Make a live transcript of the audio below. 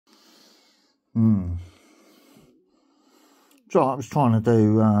So I was trying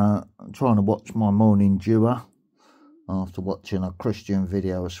to watch my morning dua after watching a Christian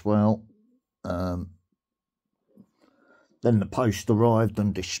video as well. Then the post arrived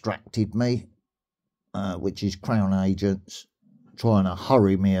and distracted me, which is Crown agents trying to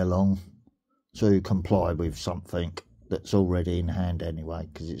hurry me along to comply with something that's already in hand anyway,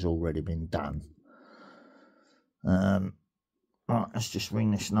 because it's already been done. Right, let's just ring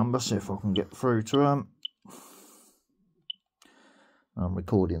this number, see if I can get through to them. I'm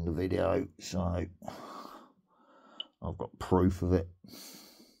recording the video, so I've got proof of it.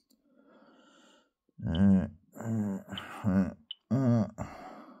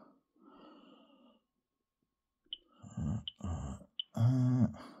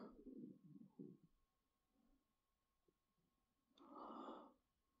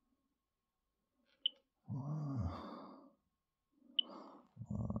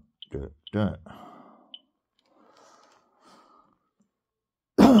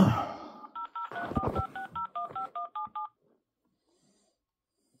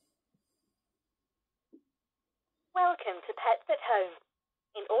 Welcome to Pets at Home.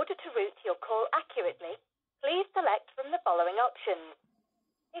 In order to route your call accurately, please select from the following options.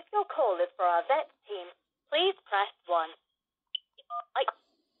 If your call is for our vet team, please press 1.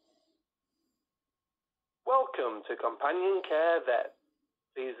 Welcome to Companion Care Vet.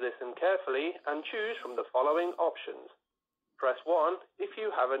 Please listen carefully and choose from the following options. Press 1 if you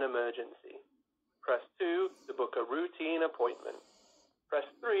have an emergency. Press 2 to book a routine appointment. Press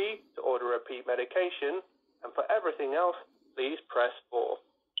 3 to order repeat medication. And for everything else, please press 4.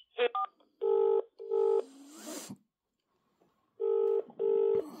 Good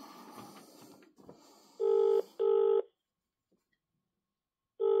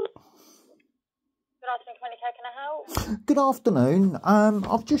afternoon, Companion Care. Can I help? Good afternoon.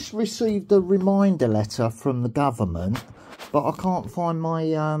 I've just received a reminder letter from the government, but I can't find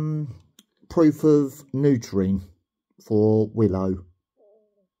my proof of neutering for Willow.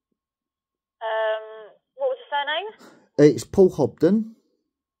 What was your surname? It's Paul Hobden.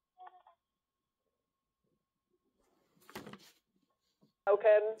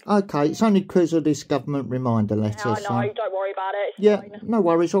 Okay, it's only because of this government reminder letter. No, don't worry about it. It's fine. No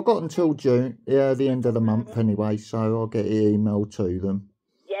worries. I've got until June, the end of the month anyway, so I'll get an email to them.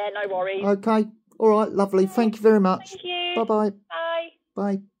 Yeah, no worries. Okay, all right, lovely. Thank you very much. Thank you. Bye-bye. Bye.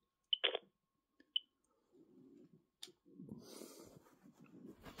 Bye.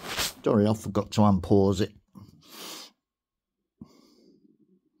 Sorry, I forgot to unpause it.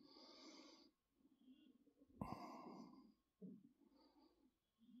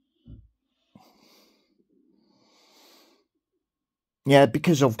 Yeah,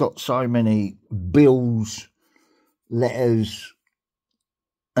 because I've got so many bills, letters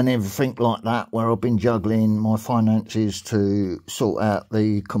and everything like that, where I've been juggling my finances to sort out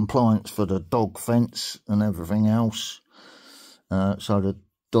the compliance for the dog fence and everything else, so the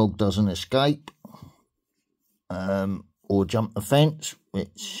dog doesn't escape or jump the fence,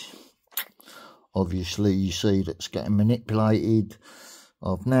 which obviously you see that's getting manipulated.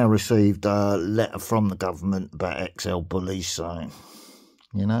 I've now received a letter from the government about XL bullies, so,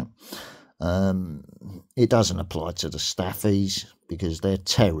 you know, it doesn't apply to the staffies because they're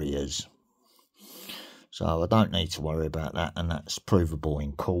terriers. So I don't need to worry about that, and that's provable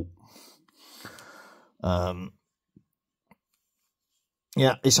in court.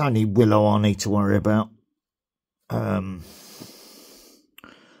 Yeah, it's only Willow I need to worry about.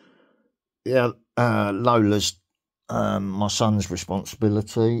 Lola's my son's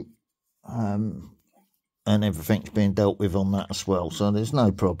responsibility, and everything's being dealt with on that as well, so there's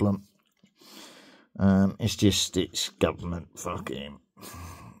no problem. It's just, it's government fucking,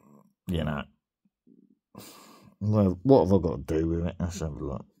 you know. Well, what have I got to do with it? Let's have a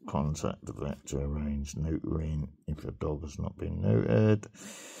look. Contact the vet to arrange neutering if your dog has not been neutered.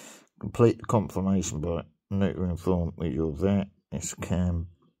 Complete the confirmation by neutering form with your vet. This can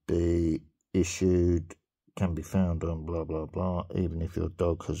be issued, can be found on blah blah blah. Even if your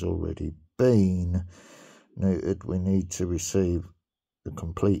dog has already been neutered, we need to receive the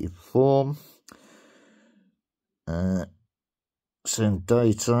completed form. Send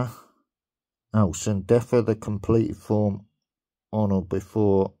data. Send DEFA the completed form on or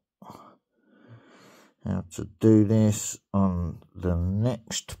before. How to do this on the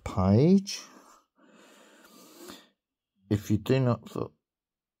next page. If you do not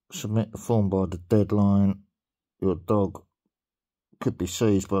submit the form by the deadline, your dog could be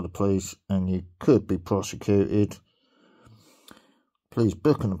seized by the police and you could be prosecuted. Please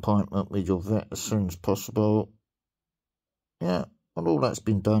book an appointment with your vet as soon as possible. Yeah, Well, all that's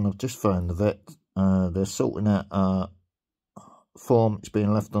been done. I've just phoned the vet. They're sorting out a form. It's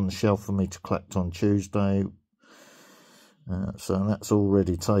being left on the shelf for me to collect on Tuesday. So that's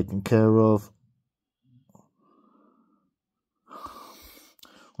already taken care of.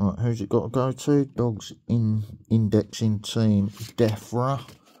 Right, who's it got to go to? Dogs in indexing team, DEFRA.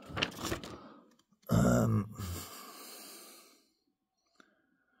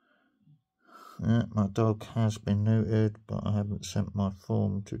 Yeah, my dog has been neutered, but I haven't sent my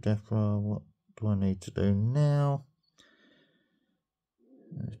form to DEFRA. What do I need to do now?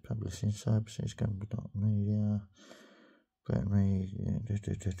 There's publishing services, government media, veterinary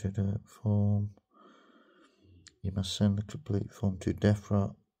form. You must send the complete form to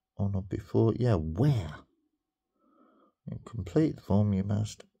DEFRA on or before. Yeah, where? You complete the form, you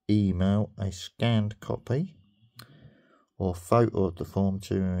must email a scanned copy or photo of the form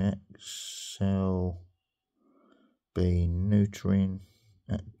to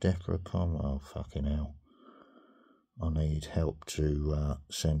xlbneutering@defra.com. Oh, fucking hell. I need help to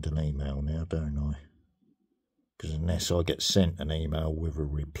send an email now, don't I? Because unless I get sent an email with a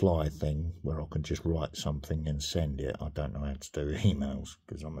reply thing where I can just write something and send it, I don't know how to do emails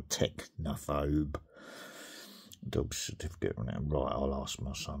because I'm a technophobe. Dog certificate right, I'll ask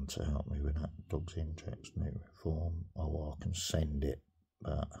my son to help me with that. Dog's index new form. Oh, I can send it,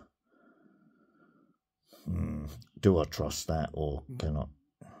 but do I trust that or can I?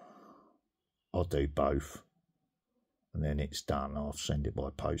 I'll do both, and then it's done. I'll send it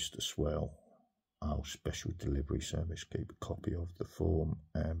by post as well. I'll special delivery service keep a copy of the form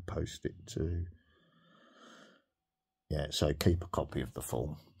and post it to. Yeah, so keep a copy of the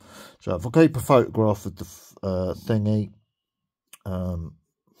form. So if I keep a photograph of the thingy and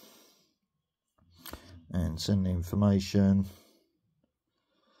send the information,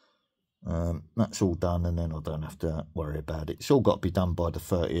 that's all done, and then I don't have to worry about it. It's all got to be done by the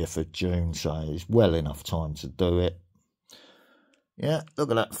 30th of June, so it's well enough time to do it. Yeah, look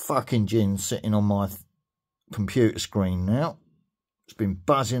at that fucking gin sitting on my computer screen now. It's been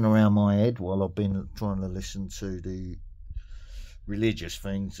buzzing around my head while I've been trying to listen to the religious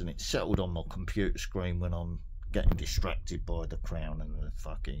things, and it's settled on my computer screen when I'm getting distracted by the Crown and the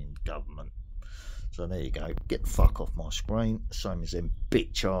fucking government. So there you go. Get the fuck off my screen. Same as them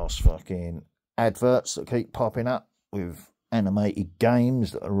bitch ass fucking adverts that keep popping up with animated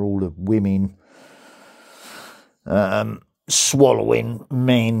games that are all of women swallowing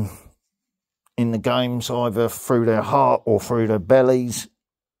men in the games, either through their heart or through their bellies.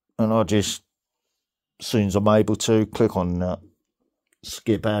 And I just, as soon as I'm able to, click on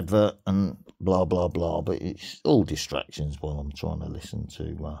skip advert and blah blah blah, but it's all distractions while I'm trying to listen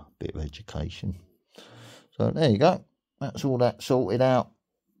to a bit of education. So there you go, that's all that sorted out.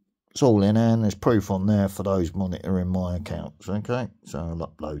 It's all in there, and there's proof on there for those monitoring my accounts. Okay, so I'll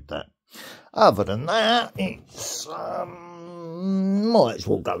upload that. Other than that, it's might as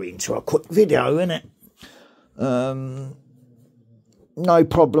well go into a quick video, innit? No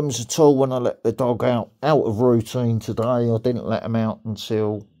problems at all when I let the dog out of routine today. I didn't let him out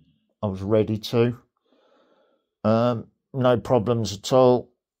until I was ready to. No problems at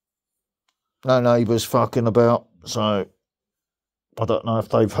all. No neighbours fucking about. So I don't know if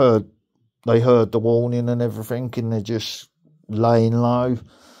they heard the warning and everything, and they're just laying low.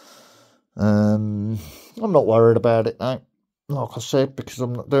 I'm not worried about it though, like I said, because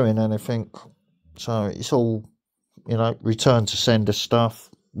I'm not doing anything. So it's all, you know, return to sender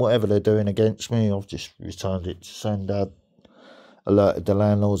stuff. Whatever they're doing against me, I've just returned it to sender, alerted the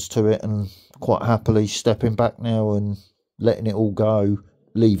landlords to it, and quite happily stepping back now and letting it all go,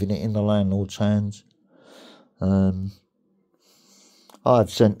 leaving it in the landlord's hands.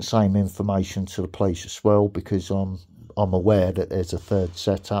 I've sent the same information to the police as well, because I'm aware that there's a third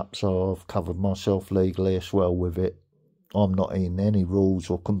setup, so I've covered myself legally as well with it. I'm not in any rules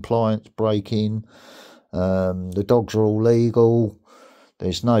or compliance breaking. The dogs are all legal.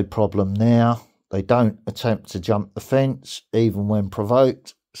 There's no problem there. They don't attempt to jump the fence, even when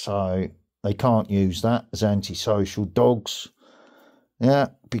provoked, so they can't use that as antisocial dogs. Yeah,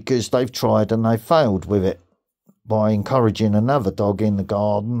 because they've tried and they've failed with it by encouraging another dog in the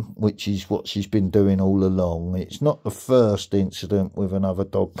garden, which is what she's been doing all along. It's not the first incident with another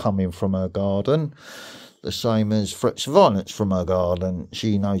dog coming from her garden, the same as threats of violence from her garden.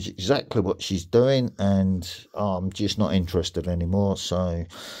 She knows exactly what she's doing, and I'm just not interested anymore. So,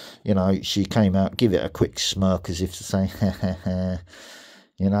 you know, she came out, give it a quick smirk as if to say, ha ha ha.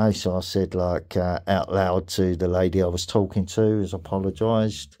 You know, so I said, like, out loud to the lady I was talking to, has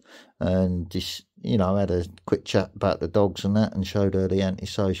apologised, and just you know, had a quick chat about the dogs and that, and showed her the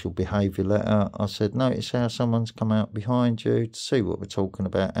antisocial behaviour letter. I said, notice how someone's come out behind you to see what we're talking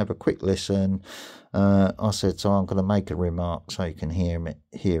about. Have a quick listen. I said, so I'm going to make a remark so you can hear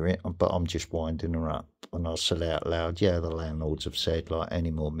it, but I'm just winding her up. And I said out loud, yeah, the landlords have said, like,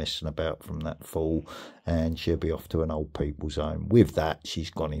 any more messing about from that fool, and she'll be off to an old people's home. With that, she's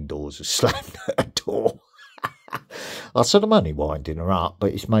gone indoors and slammed her door. I said, I'm only winding her up,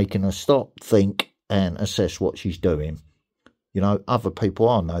 but it's making her stop, think, and assess what she's doing. You know, other people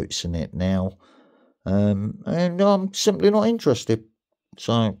are noticing it now, and I'm simply not interested.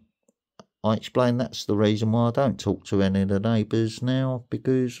 So I explained that's the reason why I don't talk to any of the neighbours now,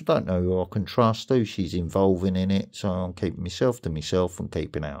 because I don't know who I can trust, who she's involving in it, so I'm keeping myself to myself and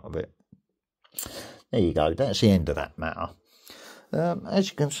keeping out of it. There you go, that's the end of that matter. As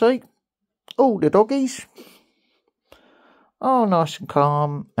you can see, all the doggies are nice and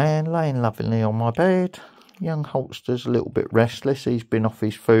calm and laying lovingly on my bed. Young Holster's a little bit restless. He's been off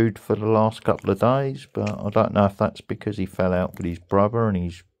his food for the last couple of days, but I don't know if that's because he fell out with his brother and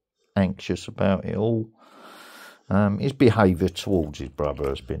he's anxious about it all. His behaviour towards his brother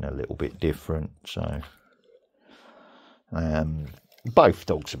has been a little bit different, so both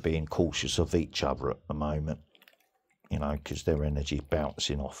dogs are being cautious of each other at the moment, you know, because their energy's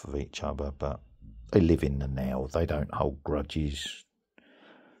bouncing off of each other, but they live in the now. They don't hold grudges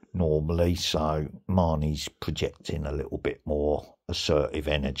normally, so Marnie's projecting a little bit more assertive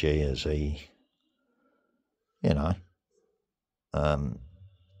energy as he, you know,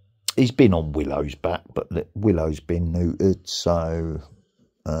 he's been on Willow's back, but Willow's been neutered, so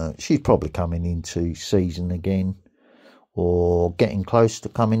she's probably coming into season again, or getting close to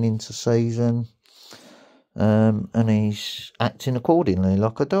coming into season, and he's acting accordingly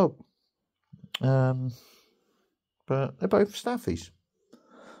like a dog. But they're both staffies,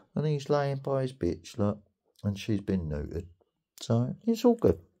 and he's laying by his bitch, look, and she's been neutered, so it's all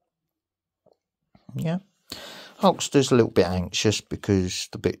good. Yeah. Hulkster's a little bit anxious because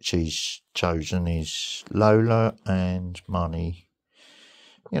the bitch he's chosen is Lola, and Marnie,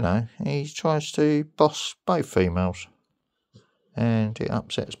 you know, he tries to boss both females, and it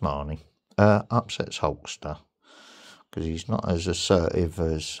upsets Marnie, upsets Hulkster, because he's not as assertive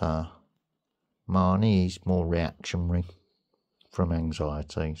as Marnie. He's more reactionary from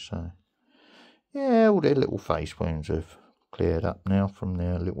anxiety, so yeah, all their little face wounds have cleared up now from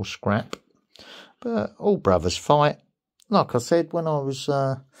their little scrap. But all brothers fight. Like I said, when I was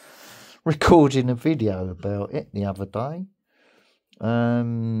recording a video about it the other day,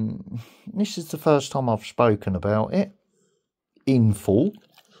 this is the first time I've spoken about it in full.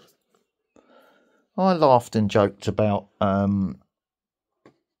 I laughed and joked about,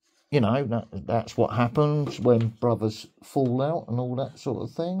 you know, that's what happens when brothers fall out and all that sort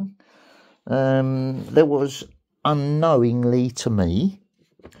of thing. There was, unknowingly to me,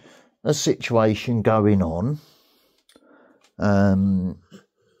 a situation going on.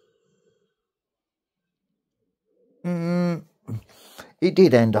 It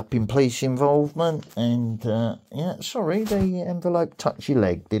did end up in police involvement, and yeah, sorry, the envelope touched your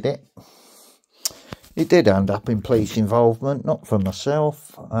leg, did it? It did end up in police involvement, not for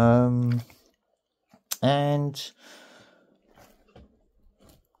myself, and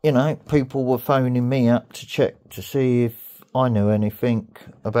you know, people were phoning me up to check to see if I knew anything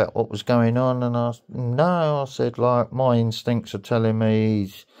about what was going on, and I said, like, my instincts are telling me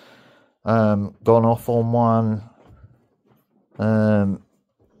he's gone off on one.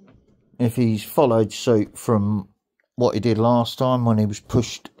 If he's followed suit from what he did last time when he was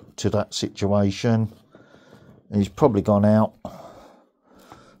pushed to that situation, he's probably gone out,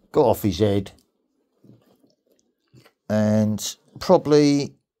 got off his head, and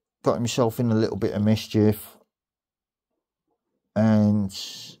probably got himself in a little bit of mischief. And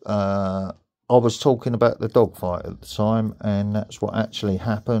I was talking about the dog fight at the time, and that's what actually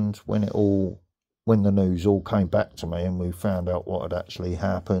happened when the news all came back to me and we found out what had actually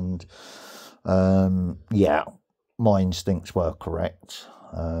happened. Yeah, my instincts were correct.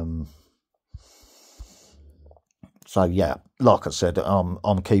 So yeah, like I said,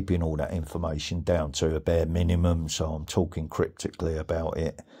 I'm keeping all that information down to a bare minimum, so I'm talking cryptically about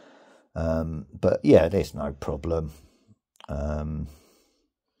it. But yeah, there's no problem.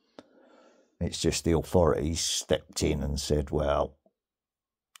 It's just the authorities stepped in and said, well,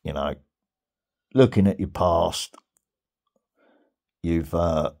 you know, looking at your past, you've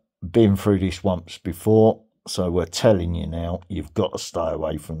been through this once before, so we're telling you now, you've got to stay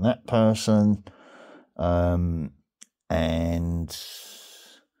away from that person. And,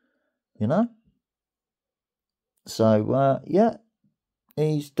 you know, so, yeah,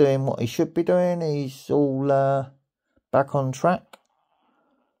 he's doing what he should be doing. He's all back on track.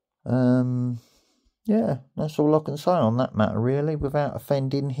 Yeah, that's all I can say on that matter, really, without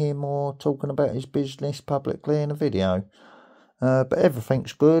offending him or talking about his business publicly in a video. But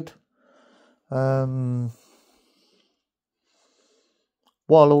everything's good. While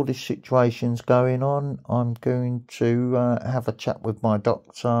all this situation's going on, I'm going to have a chat with my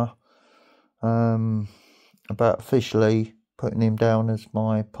doctor about officially putting him down as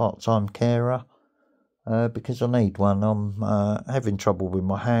my part-time carer, because I need one. I'm having trouble with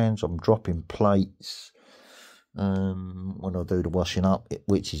my hands. I'm dropping plates when I do the washing up,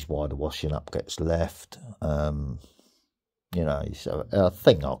 which is why the washing up gets left. You know, it's a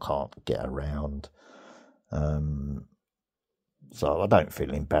thing I can't get around. So I don't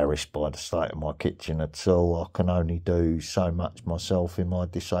feel embarrassed by the state of my kitchen at all. I can only do so much myself in my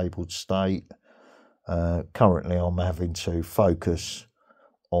disabled state. Currently I'm having to focus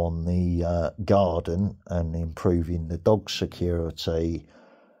on the garden and improving the dog security.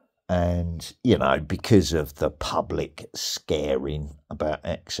 And, you know, because of the public scaring about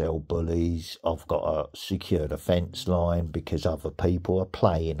XL bullies, I've got to secure the fence line because other people are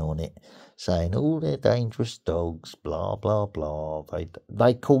playing on it, saying, oh, they're dangerous dogs, blah, blah, blah.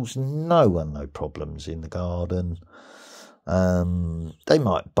 They cause no one no problems in the garden. They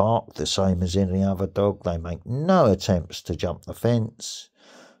might bark the same as any other dog. They make no attempts to jump the fence,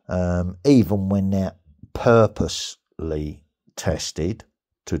 even when they're purposely tested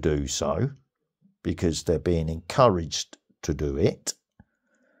to do so, because they're being encouraged to do it.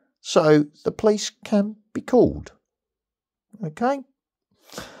 So the police can be called. Okay?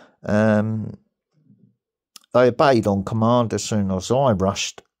 They obeyed on command as soon as I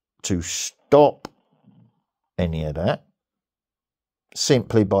rushed to stop any of that,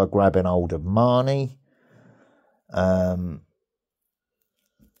 simply by grabbing hold of Marnie.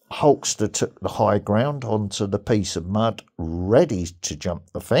 Hulkster took the high ground onto the piece of mud, ready to jump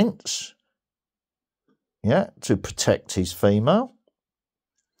the fence, to protect his female.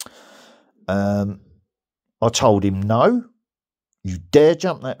 I told him, no, you dare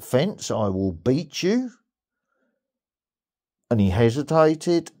jump that fence, I will beat you. And he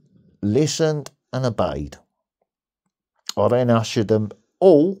hesitated, listened and obeyed. I then ushered them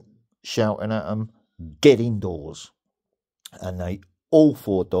all, shouting at them, get indoors. And all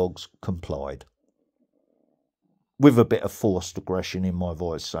 4 dogs complied, with a bit of forced aggression in my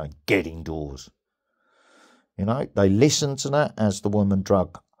voice, saying, get indoors. You know, they listened to that as the woman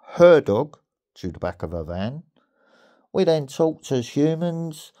drug her dog to the back of her van. We then talked as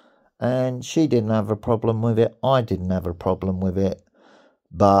humans, and she didn't have a problem with it. I didn't have a problem with it.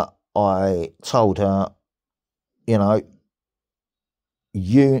 But I told her, you know,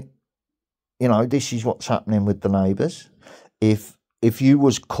 this is what's happening with the neighbours. If you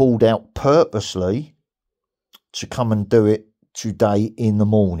was called out purposely to come and do it today in the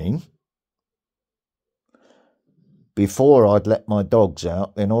morning, before I'd let my dogs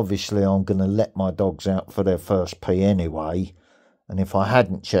out, then obviously I'm going to let my dogs out for their first pee anyway. And if I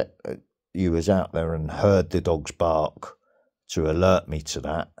hadn't checked that you was out there and heard the dogs bark to alert me to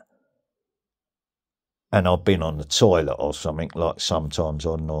that, and I'd been on the toilet or something, like sometimes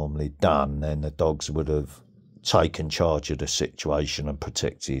I've normally done, then the dogs would have taken charge of the situation and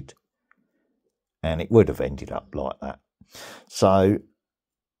protected, and it would have ended up like that. So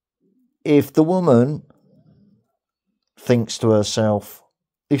if the woman thinks to herself,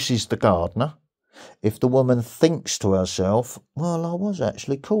 this is the gardener, if the woman thinks to herself, well, I was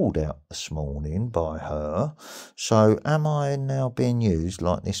actually called out this morning by her, so am I now being used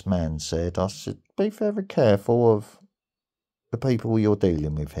like this man said? I should be very careful of the people you're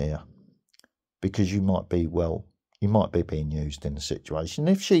dealing with here, because you might be being used in a situation.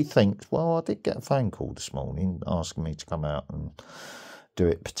 If she thinks, well, I did get a phone call this morning asking me to come out and do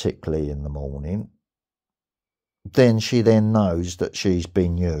it, particularly in the morning, then she then knows that she's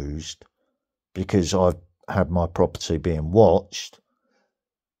been used, because I've had my property being watched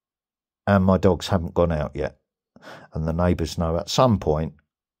and my dogs haven't gone out yet. And the neighbours know at some point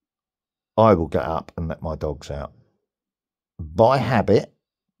I will get up and let my dogs out by habit,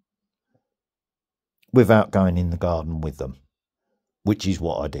 without going in the garden with them, which is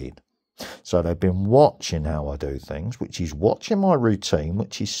what I did. So they've been watching how I do things, which is watching my routine,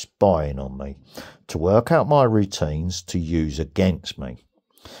 which is spying on me, to work out my routines to use against me,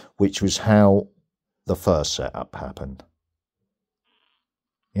 which was how the first setup happened.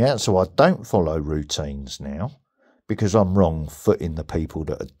 So I don't follow routines now, because I'm wrong-footing the people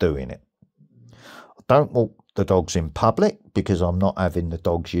that are doing it. I don't walk the dogs in public, because I'm not having the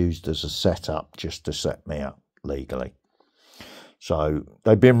dogs used as a setup just to set me up legally. So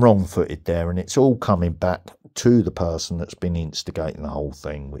they've been wrong-footed there, and it's all coming back to the person that's been instigating the whole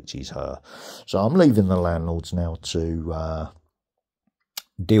thing, which is her. So I'm leaving the landlords now to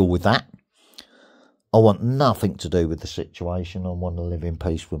deal with that. I want nothing to do with the situation. I want to live in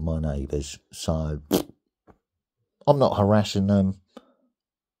peace with my neighbours. So I'm not harassing them.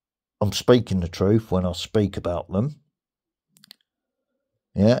 I'm speaking the truth when I speak about them.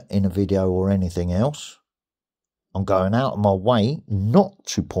 Yeah, in a video or anything else. I'm going out of my way not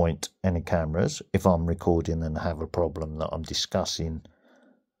to point any cameras if I'm recording and have a problem that I'm discussing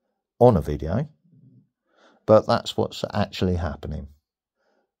on a video. But that's what's actually happening.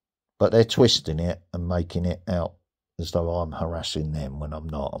 But they're twisting it and making it out as though I'm harassing them when I'm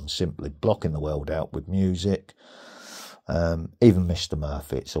not. I'm simply blocking the world out with music. Even Mr.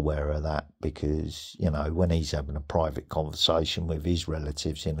 Murphy's aware of that because, you know, when he's having a private conversation with his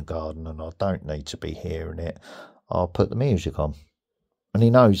relatives in the garden and I don't need to be hearing it, I'll put the music on. And he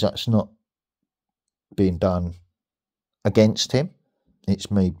knows that's not being done against him. It's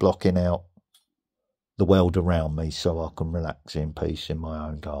me blocking out the world around me so I can relax in peace in my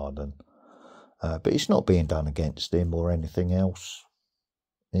own garden. But it's not being done against him or anything else.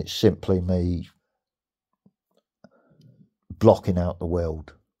 It's simply me blocking out the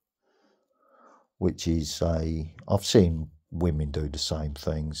world, which is I've seen women do the same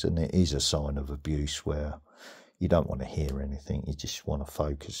things, and it is a sign of abuse where you don't want to hear anything. You just want to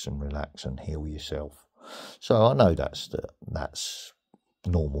focus and relax and heal yourself. So I know that's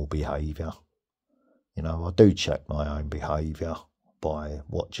normal behaviour. You know, I do check my own behaviour by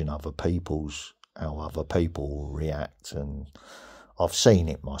watching how other people react, and I've seen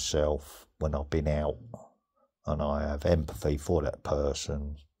it myself when I've been out, and I have empathy for that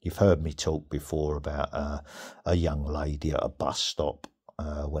person. You've heard me talk before about a young lady at a bus stop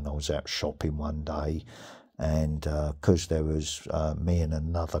when I was out shopping one day, and because there was me and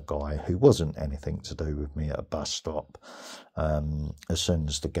another guy who wasn't anything to do with me at a bus stop, as soon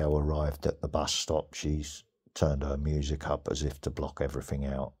as the girl arrived at the bus stop, she's turned her music up as if to block everything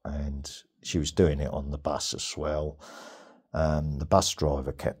out, and she was doing it on the bus as well. The bus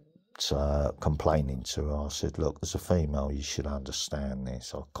driver kept complaining to her. I said, look, as a female, you should understand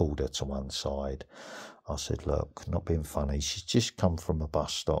this. I called her to one side. I said, look, not being funny, she's just come from a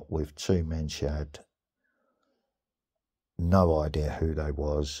bus stop with two men. She had no idea who they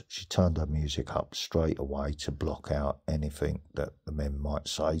was. She turned her music up straight away to block out anything that the men might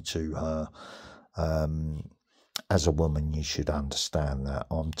say to her. As a woman, you should understand that.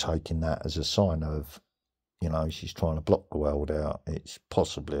 I'm taking that as a sign of, you know, she's trying to block the world out. It's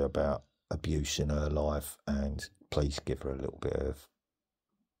possibly about abuse in her life, and please give her a little bit of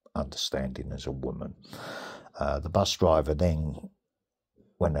understanding as a woman. The bus driver then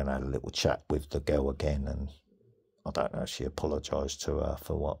went and had a little chat with the girl again, and I don't know if she apologised to her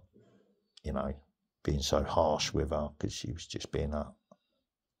for what, you know, being so harsh with her, because she was just being a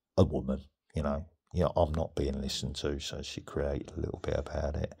woman, you know. Yeah, I'm not being listened to, so she created a little bit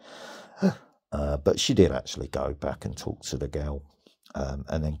about it. But she did actually go back and talk to the girl,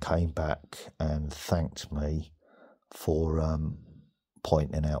 and then came back and thanked me for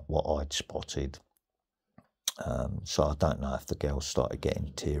pointing out what I'd spotted. So I don't know if the girl started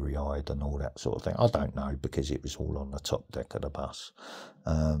getting teary-eyed and all that sort of thing. I don't know, because it was all on the top deck of the bus.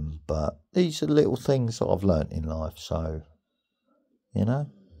 But these are little things that I've learnt in life, so, you know.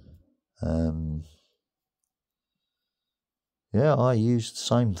 Yeah, I used the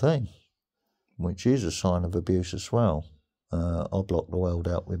same thing, which is a sign of abuse as well. I block the world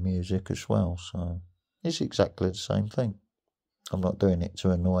out with music as well, so it's exactly the same thing. I'm not doing it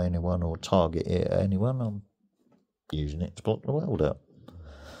to annoy anyone or target it at anyone. I'm using it to block the world out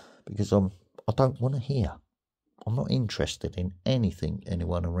because I don't want to hear. I'm not interested in anything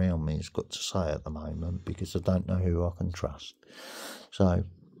anyone around me has got to say at the moment, because I don't know who I can trust. So I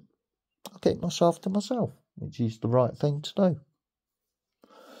keep myself to myself, which is the right thing to do.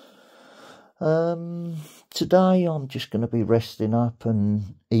 Today I'm just going to be resting up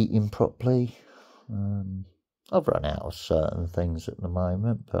and eating properly. I've run out of certain things at the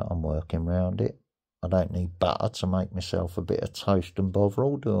moment, but I'm working around it. I don't need butter to make myself a bit of toast and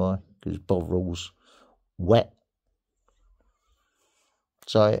bovril, do I? Because bovril's wet.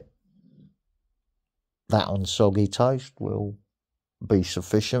 So that on soggy toast will be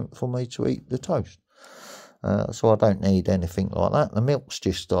sufficient for me to eat the toast. So I don't need anything like that. The milk's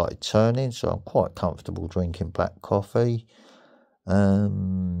just started turning, so I'm quite comfortable drinking black coffee.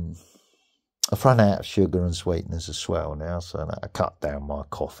 I've run out of sugar and sweeteners as well now, so that'll cut down my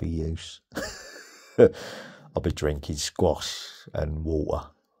coffee use. I'll be drinking squash and water,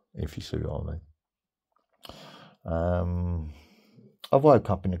 if you see what I mean. I woke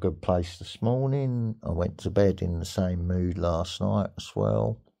up in a good place this morning. I went to bed in the same mood last night as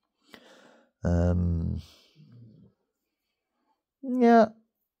well. Yeah,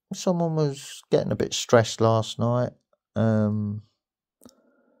 someone was getting a bit stressed last night. But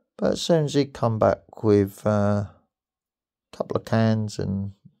as soon as he'd come back with a couple of cans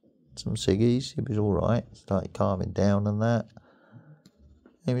and some ciggies, he was all right. Started calming down and that.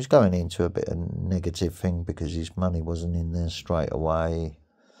 He was going into a bit of a negative thing because his money wasn't in there straight away.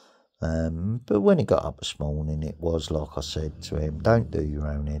 But when he got up this morning, it was like I said to him, don't do your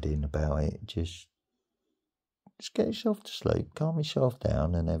own head in about it. Just get yourself to sleep, calm yourself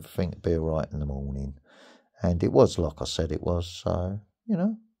down, and everything will be all right in the morning. And it was like I said it was, so, you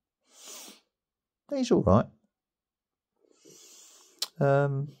know, he's all right.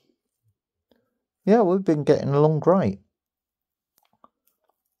 Yeah, we've been getting along great.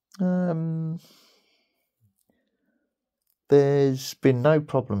 There's been no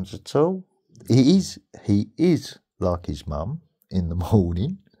problems at all. He is like his mum in the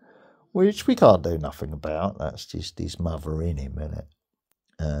morning, which we can't do nothing about. That's just his mother in him, isn't it?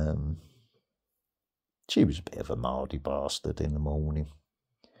 She was a bit of a mardy bastard in the morning.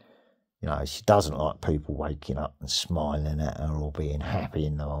 You know, she doesn't like people waking up and smiling at her or being happy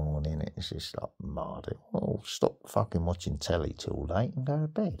in the morning. It's just like, mardy. Well, stop fucking watching telly till late and go to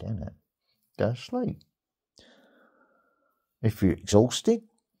bed, innit? Go to sleep. If you're exhausted,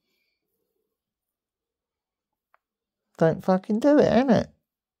 don't fucking do it, innit?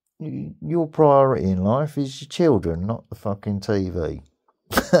 Your priority in life is your children, not the fucking TV.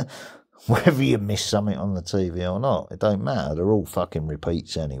 Whether you miss something on the TV or not, it don't matter. They're all fucking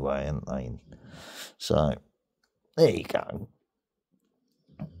repeats anyway, aren't they? So, there you go.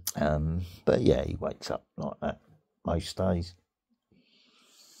 But yeah, he wakes up like that most days.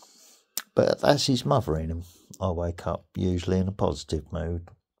 But that's his mother in him. I wake up usually in a positive mood.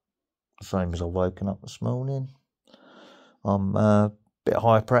 Same as I've woken up this morning. I'm a bit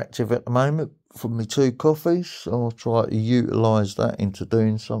hyperactive at the moment from my 2 coffees, so I'll try to utilise that into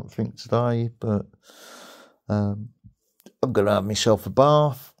doing something today. But I'm going to have myself a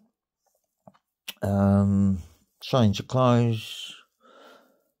bath, change of clothes,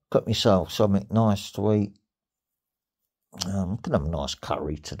 cook myself something nice to eat. I'm going to have a nice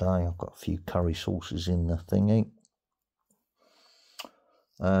curry today. I've got a few curry sauces in the thingy.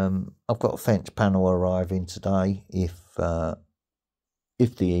 I've got a fence panel arriving today if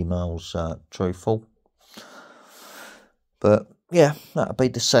the email's truthful. But yeah, that'll be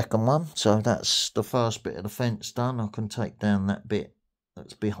the second one. So that's the first bit of the fence done. I can take down that bit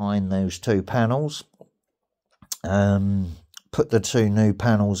that's behind those 2 panels. Put the 2 new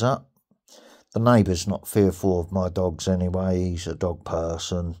panels up. The neighbour's not fearful of my dogs anyway. He's a dog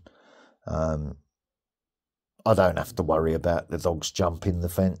person. I don't have to worry about the dogs jumping the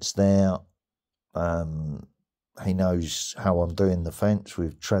fence there. He knows how I'm doing the fence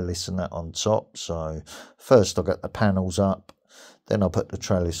with trellis and that on top. So first I get the panels up, then I put the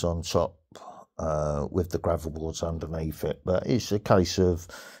trellis on top with the gravel boards underneath it. But it's a case of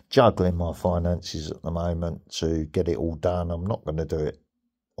juggling my finances at the moment to get it all done. I'm not going to do it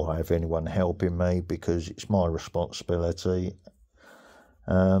or have anyone helping me because it's my responsibility.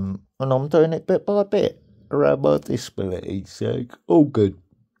 And I'm doing it bit by bit around my disability, so all good.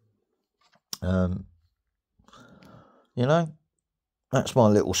 You know, that's my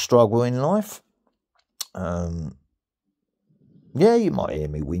little struggle in life. Yeah, you might hear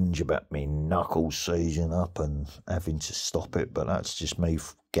me whinge about me knuckles seizing up and having to stop it, but that's just me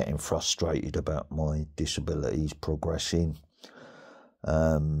getting frustrated about my disabilities progressing.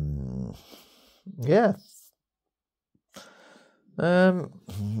 Yeah.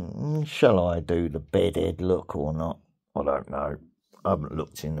 Shall I do the bedhead look or not? I don't know. I haven't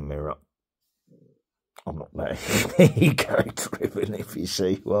looked in the mirror. I'm not that ego-driven, if you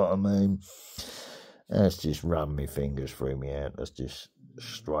see what I mean. Let's just run my fingers through my hair. Let's just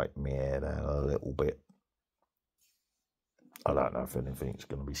straighten my hair down a little bit. I don't know if anything's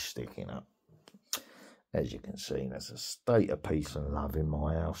going to be sticking up. As you can see, there's a state of peace and love in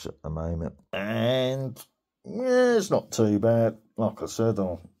my house at the moment. And yeah, it's not too bad. Like I said,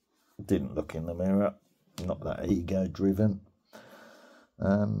 I didn't look in the mirror. Not that ego-driven.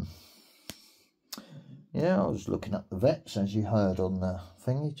 Yeah, I was looking at the vets, as you heard on the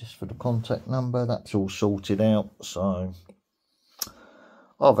thingy, just for the contact number. That's all sorted out. So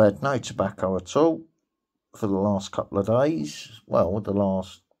I've had no tobacco at all for the last couple of days. Well, the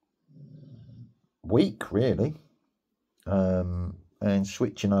last week, really. And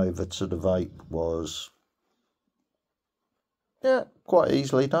switching over to the vape was, yeah, quite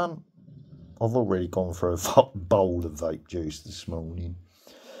easily done. I've already gone through a bowl of vape juice this morning.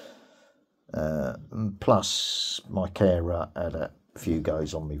 Plus, my carer had a few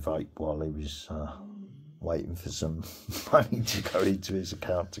goes on me vape while he was waiting for some money to go into his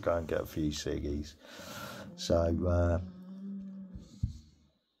account to go and get a few ciggies. So,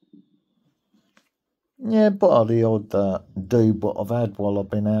 yeah, but the odd do what I've had while I've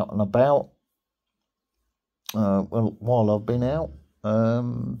been out and about. Well, while I've been out,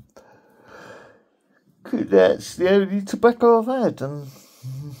 that's the only tobacco I've had, and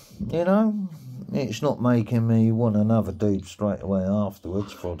you know, it's not making me want another dude straight away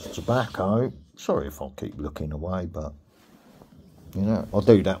afterwards for the tobacco. Sorry if I keep looking away, but you know, I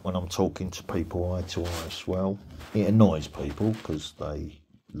do that when I'm talking to people eye to eye as well. It annoys people because they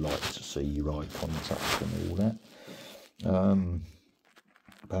like to see your eye contact and all that.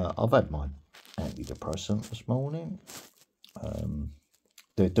 But I've had my antidepressant this morning.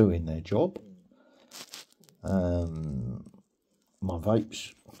 They're doing their job. My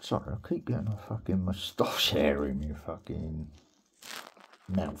vapes. Sorry, I keep getting a fucking moustache hair in my fucking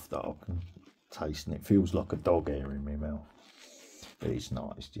mouth that I can taste, and it feels like a dog hair in my mouth. But it's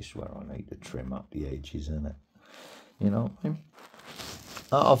not. It's just where I need to trim up the edges, isn't it? You know what I mean?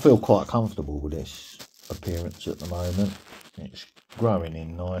 I feel quite comfortable with this appearance at the moment. It's growing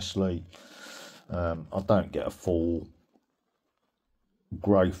in nicely. I don't get a full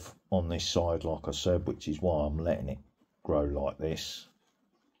growth on this side, like I said, which is why I'm letting it grow like this.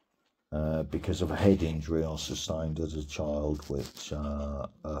 Because of a head injury I sustained as a child, which a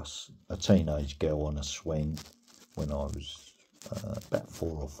teenage girl on a swing when I was about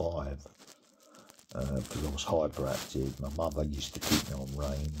 4 or 5. Because I was hyperactive. My mother used to keep me on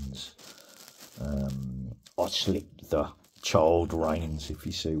reins. I slipped the child reins, if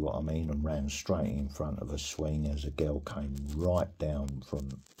you see what I mean, and ran straight in front of a swing as a girl came right down from,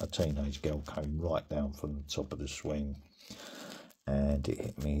 a teenage girl came right down from the top of the swing, and it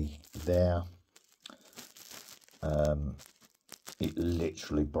hit me there. It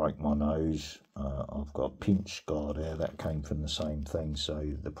literally broke my nose. I've got a pinch scar there that came from the same thing, so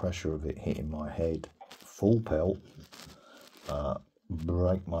the pressure of it hitting my head, full pelt,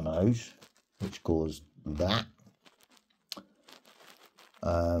 broke my nose, which caused that.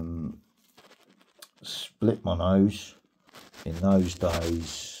 Split my nose. In those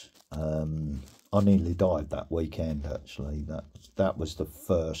days, I nearly died that weekend, actually. That was the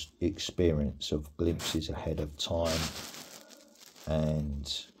first experience of glimpses ahead of time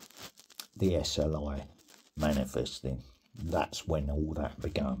and the SLI manifesting. That's when all that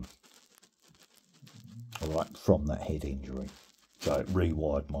began. All right, from that head injury. So it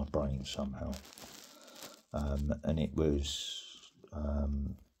rewired my brain somehow. And it was, I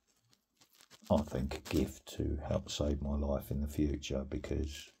think, a gift to help save my life in the future,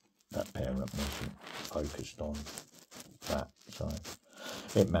 because that parent wasn't focused on that. So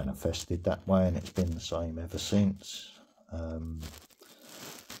it manifested that way, and it's been the same ever since.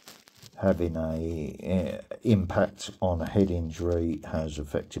 Having a impact on a head injury has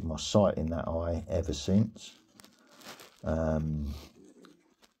affected my sight in that eye ever since.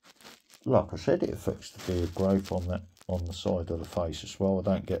 Like I said, it affects the beard growth on the side of the face as well. I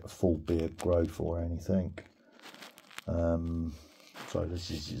don't get a full beard growth or anything. So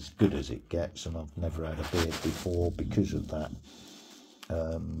this is as good as it gets, and I've never had a beard before because of that.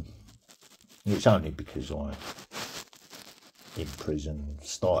 It's only because I, in prison,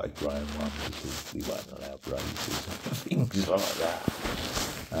 started growing one because we weren't allowed razors and things like that.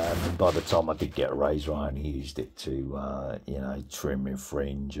 And by the time I did get a razor, I only used it to, trim my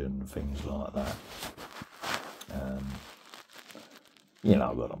fringe and things like that. You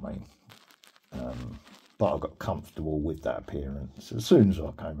know what I mean. But I got comfortable with that appearance. As soon as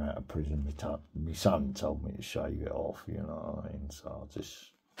I came out of prison, my son told me to shave it off, you know what I mean? So I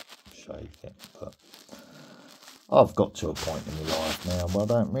just shaved it. But I've got to a point in my life now where I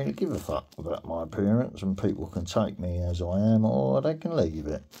don't really give a fuck about my appearance, and people can take me as I am or they can leave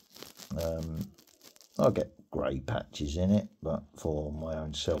it. I get grey patches in it, but for my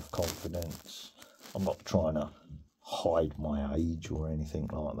own self-confidence, I'm not trying to hide my age or anything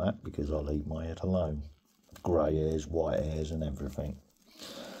like that, because I leave my head alone. Grey hairs, white hairs and everything.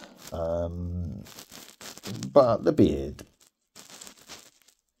 But the beard,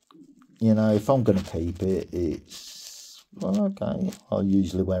 you know, if I'm going to keep it, it's, well, okay, I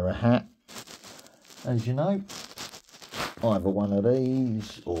usually wear a hat, as you know, either one of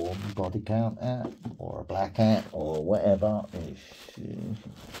these, or a body count hat, or a black hat, or whatever.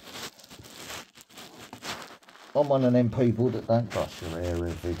 I'm one of them people that don't brush your hair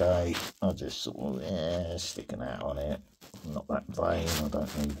every day. I just sort of, stick an hat on it. I'm not that vain, I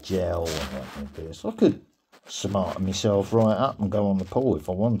don't need gel, I don't need this. I could smarten myself right up and go on the pool if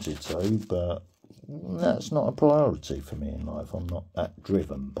I wanted to, but that's not a priority for me in life. I'm not that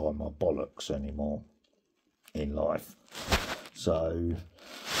driven by my bollocks anymore in life. So,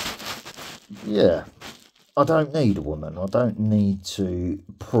 yeah, I don't need a woman. I don't need to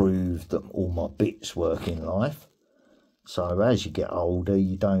prove that all my bits work in life. So as you get older,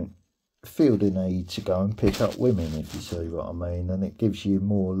 you don't feel the need to go and pick up women, if you see what I mean. And it gives you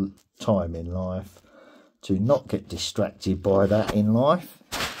more time in life to not get distracted by that in life.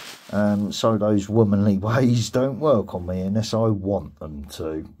 So those womanly ways don't work on me unless I want them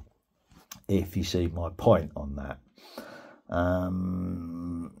to, if you see my point on that.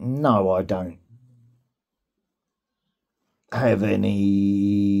 No, I don't have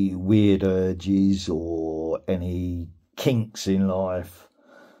any weird urges or any kinks in life.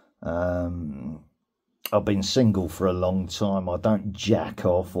 I've been single for a long time. I don't jack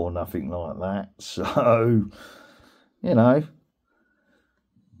off or nothing like that. So, you know,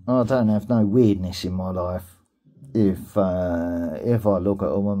 I don't have no weirdness in my life. If I look at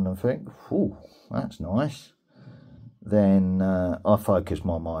a woman and think, "Ooh, that's nice," then I focus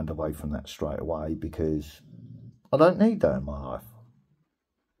my mind away from that straight away, because I don't need that in my life.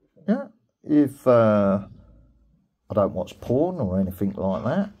 Yeah, if I don't watch porn or anything like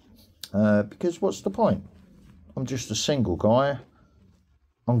that, because what's the point? I'm just a single guy.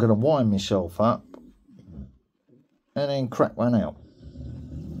 I'm going to wind myself up and then crack one out.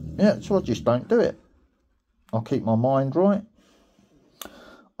 Yeah, so I just don't do it. I keep my mind right.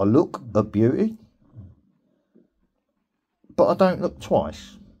 I look at beauty, but I don't look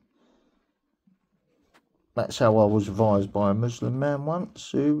twice. That's how I was advised by a Muslim man once,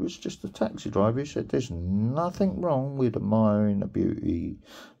 who was just a taxi driver. He said there's nothing wrong with admiring the beauty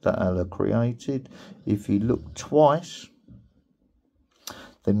that Allah created. If you look twice,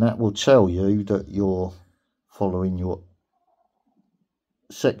 then that will tell you that you're following your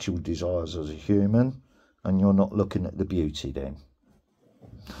sexual desires as a human, and you're not looking at the beauty then.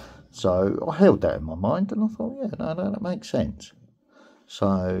 So I held that in my mind, and I thought, yeah, no, that makes sense.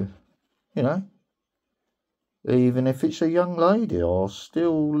 So, you know, even if it's a young lady, I'll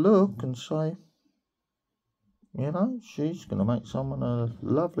still look and say, you know, she's going to make someone a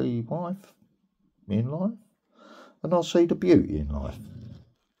lovely wife in life. And I'll see the beauty in life.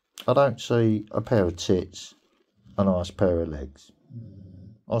 I don't see a pair of tits, a nice pair of legs.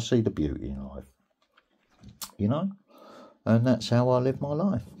 I see the beauty in life. You know? And that's how I live my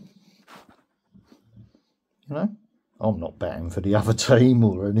life. You know? I'm not batting for the other team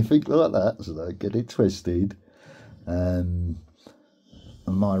or anything like that, so don't get it twisted. And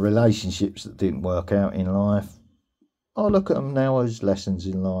my relationships that didn't work out in life, I look at them now as lessons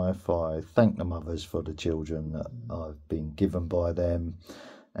in life. I thank the mothers for the children that I've been given by them,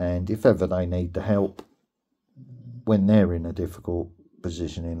 and if ever they need the help when they're in a difficult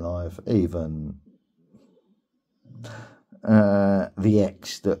position in life, even the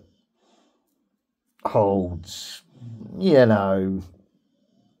ex that holds, you know,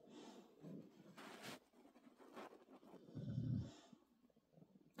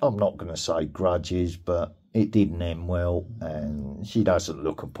 I'm not going to say grudges, but it didn't end well, and she doesn't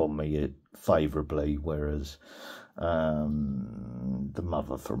look upon me favourably, whereas the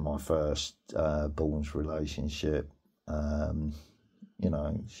mother from my first born's relationship, you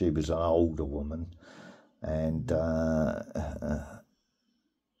know, she was an older woman, and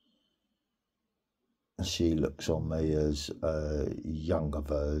she looks on me as a younger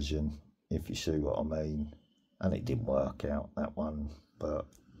version, if you see what I mean. And it didn't work out, that one, but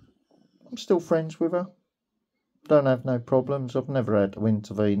I'm still friends with her. Don't have no problems. I've never had to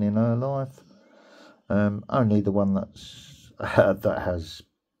intervene in her life. Only the one that has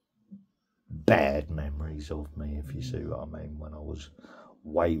bad memories of me, if you see what I mean, when I was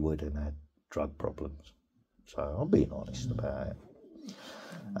wayward and had drug problems. So I'm being honest about it.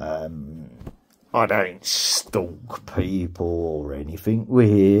 I don't stalk people or anything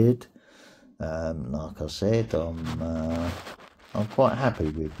weird. Like I said, I'm quite happy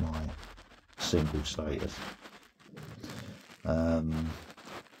with my single status. I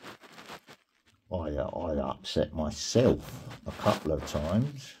upset myself a couple of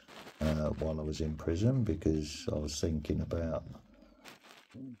times while I was in prison, because I was thinking about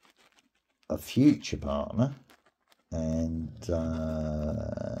a future partner, and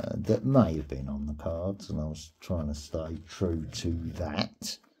that may have been on the cards, and I was trying to stay true to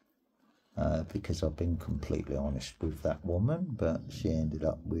that, because I've been completely honest with that woman, but she ended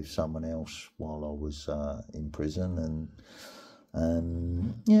up with someone else while I was in prison,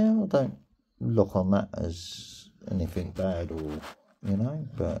 and yeah, I don't look on that as anything bad or, you know,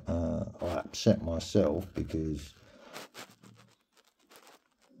 but I upset myself because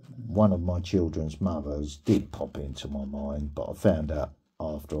one of my children's mothers did pop into my mind, but I found out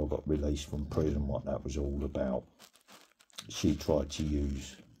after I got released from prison what that was all about. She tried to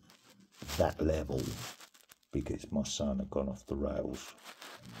use that level because my son had gone off the rails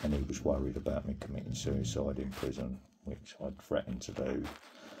and he was worried about me committing suicide in prison, which I'd threatened to do,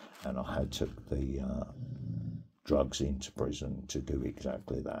 and I had took the drugs into prison to do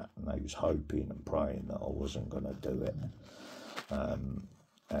exactly that, and they was hoping and praying that I wasn't going to do it.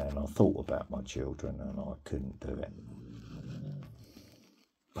 And I thought about my children and I couldn't do it.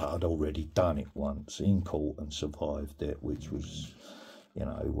 But I'd already done it once in court and survived it, which was, you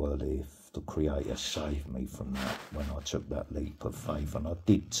know, well, if the Creator saved me from that when I took that leap of faith, and I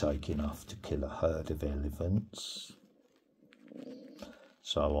did take enough to kill a herd of elephants.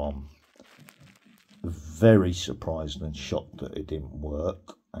 So I'm very surprised and shocked that it didn't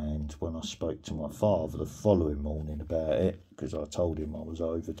work. And when I spoke to my father the following morning about it, because I told him I was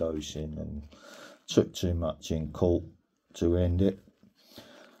overdosing and took too much in court to end it,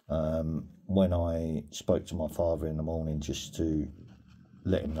 when I spoke to my father in the morning just to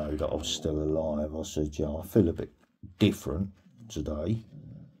let him know that I was still alive, I said, yeah, I feel a bit different today,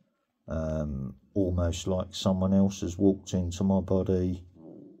 almost like someone else has walked into my body,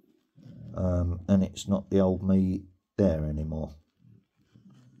 and it's not the old me there anymore.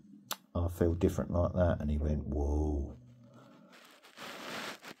 I feel different like that. And he went, whoa.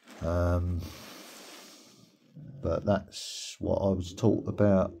 But that's what I was taught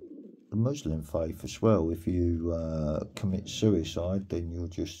about the Muslim faith as well. If you commit suicide, then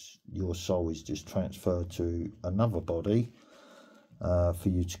your soul is just transferred to another body for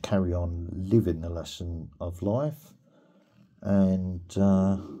you to carry on living the lesson of life. And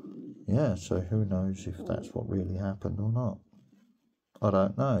yeah, so who knows if that's what really happened or not. I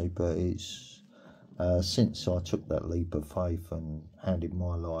don't know, but it's since I took that leap of faith and handed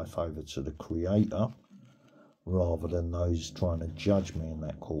my life over to the Creator, rather than those trying to judge me in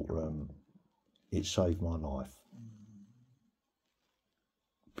that courtroom, it saved my life.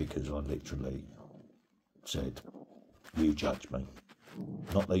 Because I literally said, you judge me.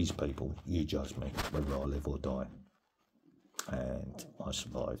 Not these people, you judge me, whether I live or die. And I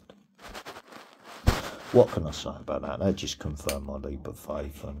survived. What can I say about that? That just confirmed my leap of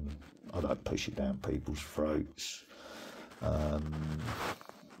faith, and I don't push it down people's throats.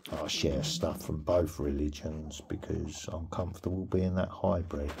 I share stuff from both religions because I'm comfortable being that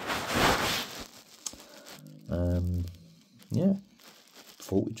hybrid. Yeah,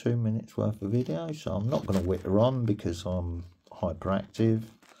 42 minutes worth of video, so I'm not going to witter on because I'm hyperactive.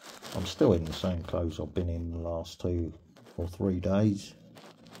 I'm still in the same clothes I've been in the last 2 or 3 days.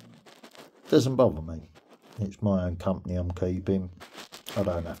 Doesn't bother me. It's my own company I'm keeping. I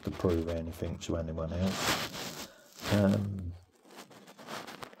don't have to prove anything to anyone else.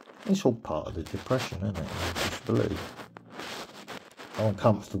 It's all part of the depression, isn't it? I just believe. I'm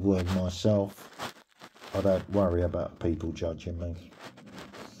comfortable with myself. I don't worry about people judging me.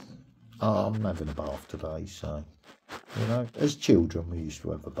 I'm having a bath today, so, you know, as children we used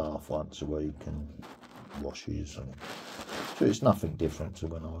to have a bath once a week and washes, and so it's nothing different to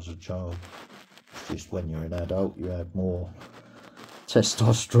when I was a child. It's just when you're an adult you have more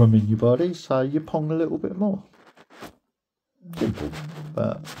testosterone in your body, so you pong a little bit more. Simple,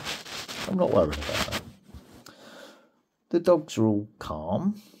 but I'm not worried about that. The dogs are all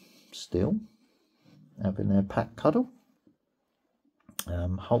calm still, having their pack cuddle.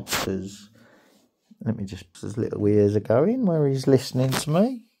 Hulkster's, let me just, his little ears are going where he's listening to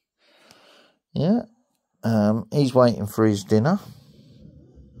me. Yeah, he's waiting for his dinner.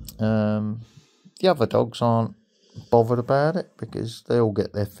 The other dogs aren't bothered about it because they all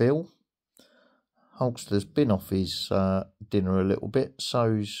get their fill. Hulkster's been off his dinner a little bit,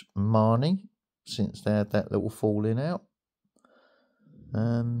 so's Marnie, since they had that little falling out.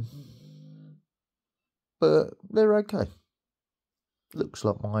 But they're okay. Looks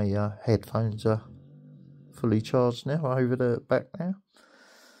like my headphones are fully charged now over the back now.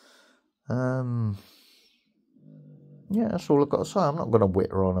 Yeah, that's all I've got to say. I'm not going to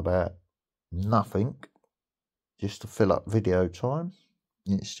witter on about nothing just to fill up video time.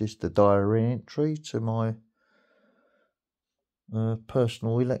 It's just a diary entry to my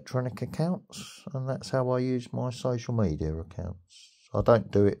personal electronic accounts, and that's how I use my social media accounts. I don't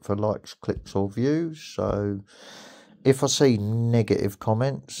do it for likes, clicks or views, so if I see negative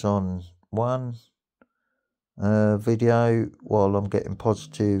comments on one video while I'm getting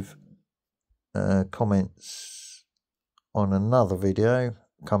positive comments on another video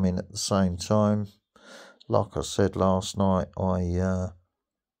coming at the same time, like I said last night, I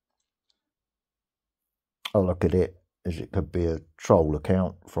look at it as it could be a troll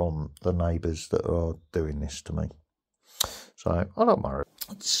account from the neighbours that are doing this to me. So I don't worry.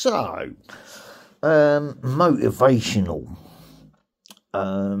 So, motivational.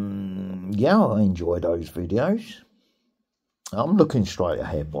 Yeah, I enjoy those videos. I'm looking straight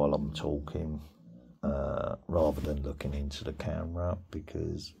ahead while I'm talking, rather than looking into the camera,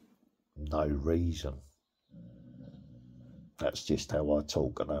 because no reason. That's just how I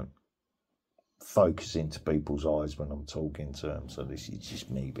talk. I don't focus into people's eyes when I'm talking to them, so this is just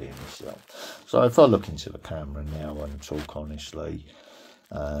me being myself. So if I look into the camera now and talk honestly,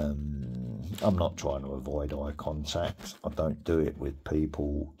 I'm not trying to avoid eye contact. I don't do it with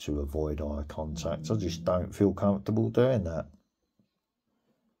people to avoid eye contact. I just don't feel comfortable doing that.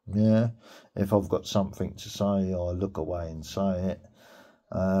 Yeah, if I've got something to say, I look away and say it,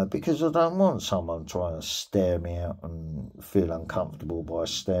 because I don't want someone trying to stare me out and feel uncomfortable by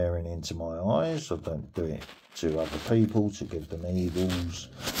staring into my eyes. I don't do it to other people to give them evils.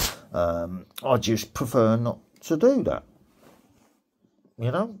 I just prefer not to do that.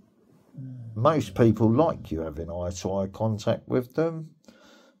 You know, most people like you having eye-to-eye contact with them,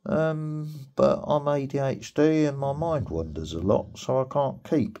 but I'm ADHD and my mind wanders a lot, so I can't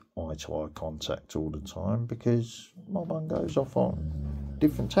keep eye-to-eye contact all the time because my mind goes off on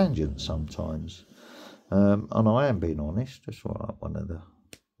different tangents sometimes. And I am being honest. That's right. One of the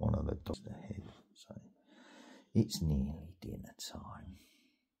dogs ahead. So it's nearly dinner time.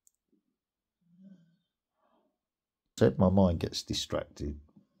 Said my mind gets distracted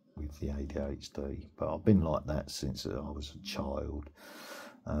with the ADHD, but I've been like that since I was a child.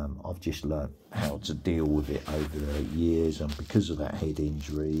 I've just learnt how to deal with it over the years, and because of that head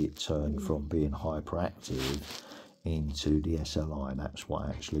injury, it turned from being hyperactive into the SLI. That's what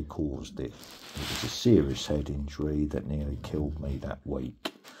actually caused it. It was a serious head injury that nearly killed me that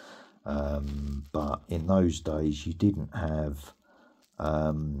week. But in those days, you didn't have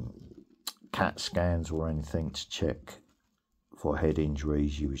CAT scans or anything to check for head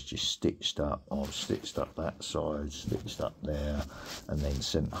injuries. You was just stitched up. I was stitched up that side, stitched up there, and then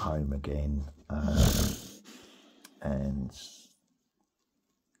sent home again. And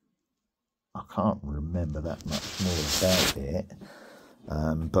I can't remember that much more about it.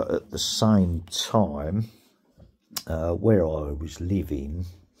 But at the same time, where I was living,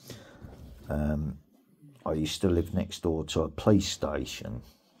 I used to live next door to a police station,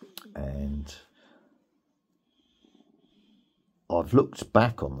 and I've looked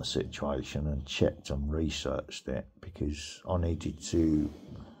back on the situation and checked and researched it because I needed to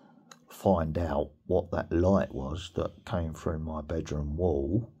find out what that light was that came through my bedroom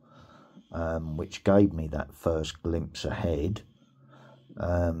wall, which gave me that first glimpse ahead.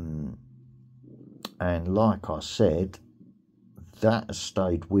 And like I said, that has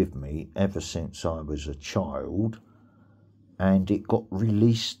stayed with me ever since I was a child, and it got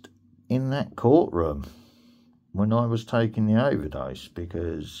released in that courtroom when I was taking the overdose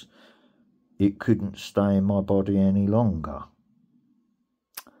because it couldn't stay in my body any longer.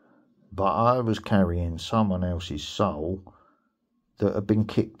 But I was carrying someone else's soul that had been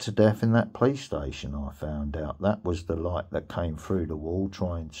kicked to death in that police station, I found out. That was the light that came through the wall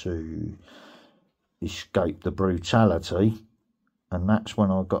trying to escape the brutality, and that's when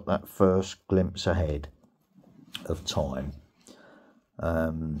I got that first glimpse ahead of time.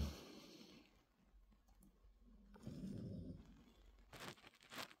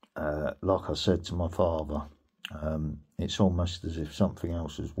 Like I said to my father, it's almost as if something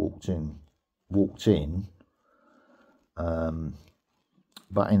else has walked in.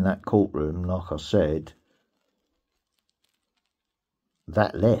 But in that courtroom, like I said,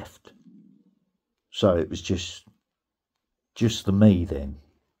 that left. So it was just the me then.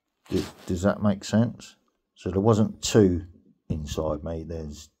 Does that make sense? So there wasn't two inside me.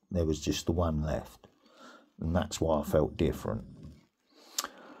 There was just the one left, and that's why I felt different.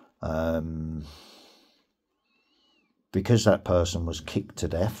 Because that person was kicked to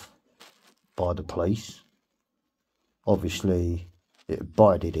death by the police, obviously it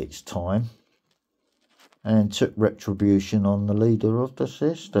bided its time and took retribution on the leader of the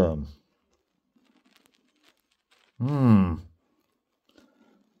system.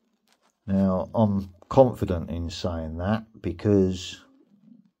 Now, I'm confident in saying that because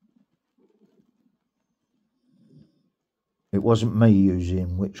it wasn't me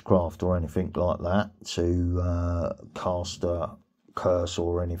using witchcraft or anything like that to cast a curse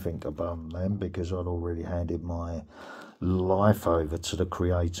or anything upon them, because I'd already handed my life over to the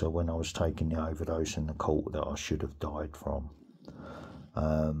Creator when I was taking the overdose in the court that I should have died from.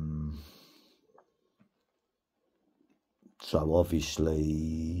 So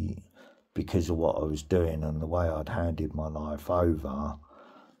obviously, because of what I was doing and the way I'd handed my life over,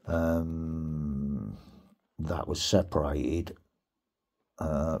 that was separated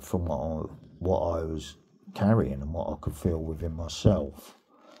from what I was carrying and what I could feel within myself.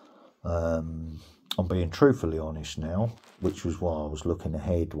 I'm being truthfully honest now, which was why I was looking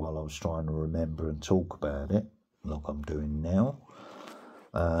ahead while I was trying to remember and talk about it, like I'm doing now.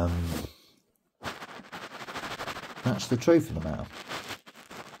 That's the truth of the matter.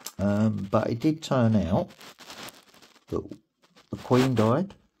 But it did turn out that the Queen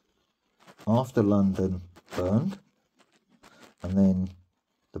died after London burned, and then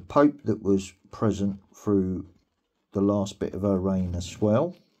the Pope that was present through the last bit of her reign as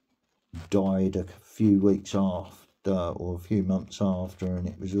well died a few weeks after, or a few months after, and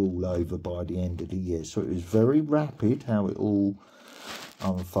it was all over by the end of the year. So it was very rapid how it all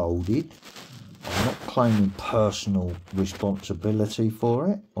unfolded. I'm not claiming personal responsibility for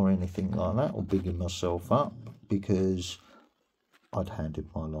it or anything like that, or bigging myself up, because I'd handed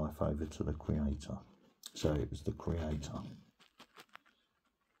my life over to the Creator. So it was the Creator.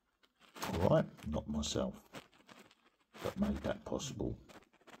 Alright, not myself, that made that possible,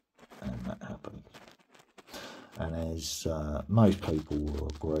 and that happened. And as most people will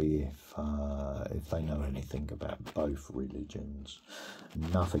agree, if they know anything about both religions,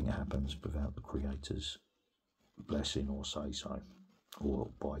 nothing happens without the Creator's blessing or say so, or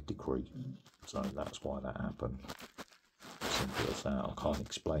by decree. So that's why that happened. Simple as that. I can't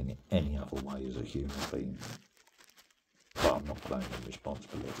explain it any other way as a human being. But I'm not claiming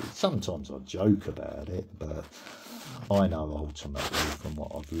responsibility. Sometimes I joke about it, but I know ultimately from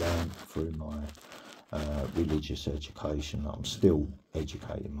what I've learned through my religious education, I'm still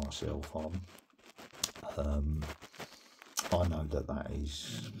educating myself on. I know that that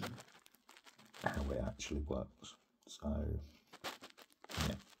is how it actually works. So,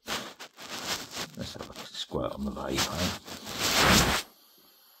 yeah. Let's have a squirt on the vape, eh?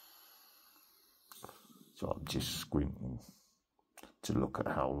 So I'm just squinting to look at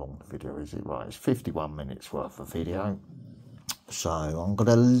how long the video is. Right, it's 51 minutes worth of video. So I'm going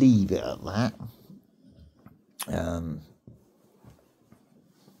to leave it at that.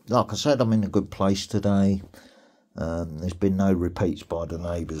 Like I said, I'm in a good place today. There's been no repeats by the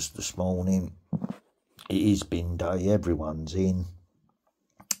neighbours this morning. It is bin day, everyone's in.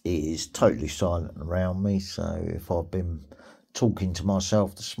 It is totally silent around me, so if I've been talking to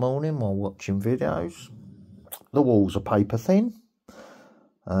myself this morning while watching videos, the walls are paper thin.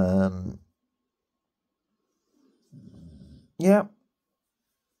 Yeah,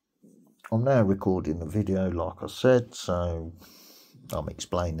 I'm now recording the video like I said, so I'm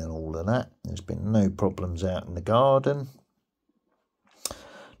explaining all of that. There's been no problems out in the garden.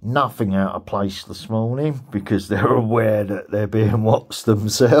 Nothing out of place this morning because they're aware that they're being watched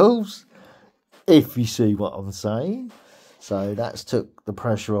themselves, if you see what I'm saying. So that's took the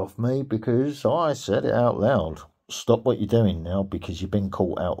pressure off me because I said it out loud. Stop what you're doing now because you've been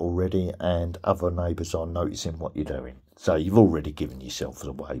caught out already and other neighbours are noticing what you're doing. So you've already given yourself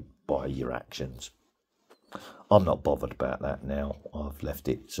away by your actions. I'm not bothered about that now. I've left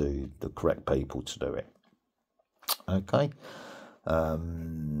it to the correct people to do it. Okay.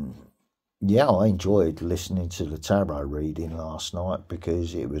 Yeah, I enjoyed listening to the tarot reading last night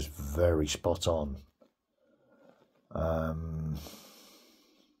because it was very spot on.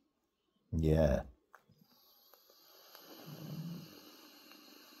 Yeah.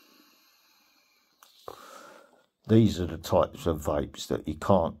 These are the types of vapes that you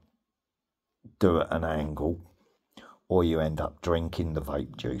can't do at an angle, or you end up drinking the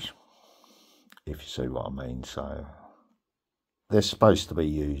vape juice, if you see what I mean. So they're supposed to be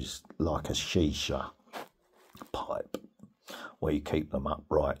used like a shisha pipe, where you keep them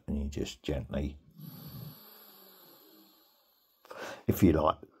upright and you just gently, if you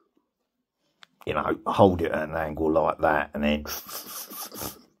like, you know, hold it at an angle like that, and then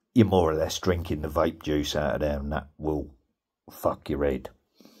you're more or less drinking the vape juice out of there, and that will fuck your head.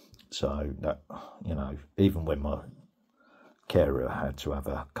 So that, you know, even when my carer had to have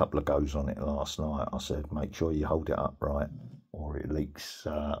a couple of goes on it last night, I said, make sure you hold it upright or it leaks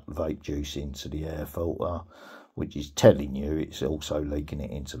vape juice into the air filter, which is telling you it's also leaking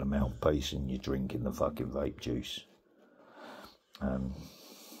it into the mouthpiece and you're drinking the fucking vape juice.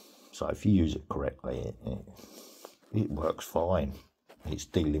 So if you use it correctly, it works fine. It's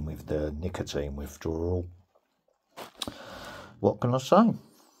dealing with the nicotine withdrawal. What can I say?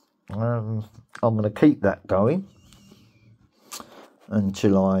 I'm going to keep that going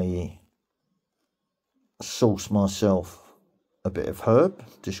until I source myself a bit of herb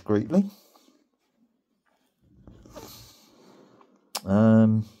discreetly.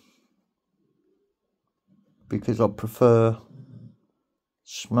 because I prefer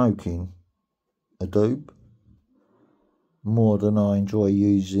smoking a doob more than I enjoy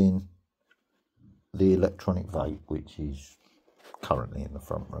using the electronic vape, which is currently in the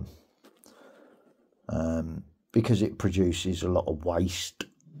front room, because it produces a lot of waste,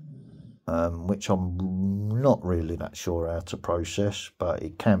 which I'm not really that sure how to process, but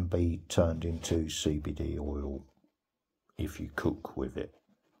it can be turned into CBD oil if you cook with it,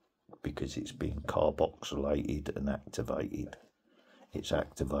 because it's been carboxylated and activated. It's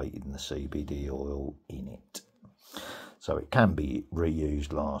activating the CBD oil in it. So it can be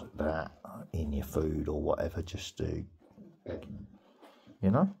reused like that in your food or whatever, just to,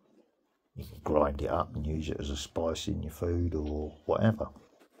 you know, you can grind it up and use it as a spice in your food or whatever.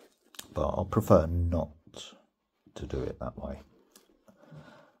 But I prefer not to do it that way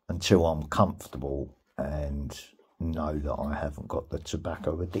until I'm comfortable and know that I haven't got the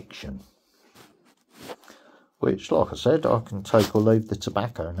tobacco addiction. Which, like I said, I can take or leave the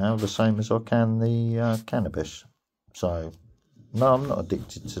tobacco now the same as I can the cannabis. So, no, I'm not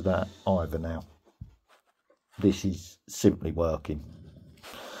addicted to that either now. This is simply working.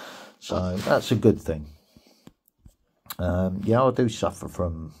 So, that's a good thing. Yeah, I do suffer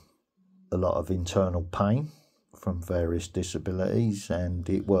from a lot of internal pain from various disabilities, and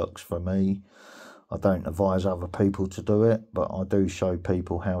it works for me. I don't advise other people to do it, but I do show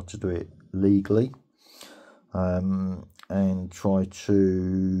people how to do it legally, and try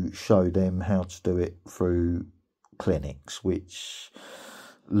to show them how to do it through clinics, which,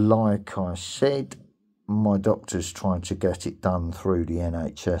 like I said, my doctor's trying to get it done through the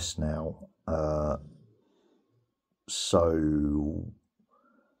NHS now, so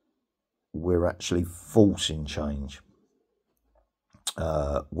we're actually forcing change,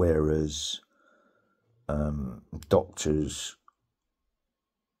 whereas doctors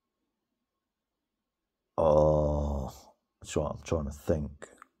are, that's what I'm trying to think,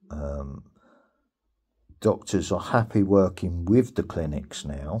 doctors are happy working with the clinics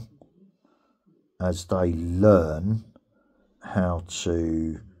now as they learn how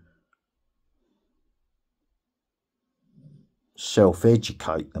to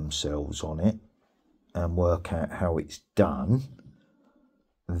self-educate themselves on it and work out how it's done.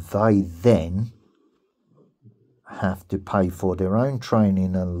 They then have to pay for their own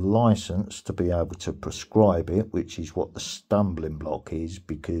training and license to be able to prescribe it, which is what the stumbling block is,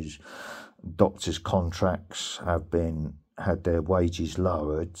 because doctors' contracts have had their wages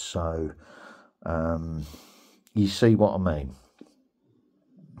lowered. So you see what I mean?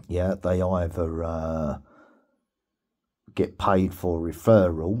 Yeah, they either get paid for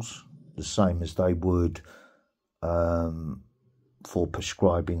referrals, the same as they would for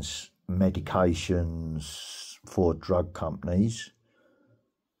prescribing medications for drug companies.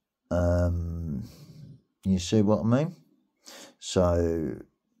 You see what I mean? So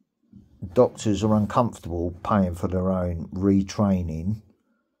doctors are uncomfortable paying for their own retraining,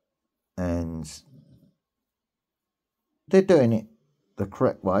 and they're doing it the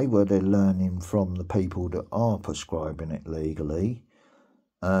correct way, where they're learning from the people that are prescribing it legally,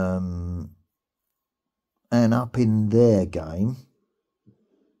 and upping their game,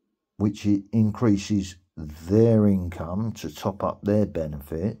 which increases their income to top up their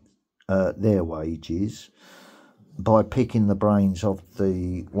benefit, their wages, by picking the brains of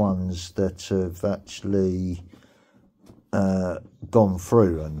the ones that have actually gone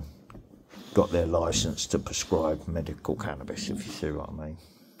through and got their license to prescribe medical cannabis, if you see what I mean.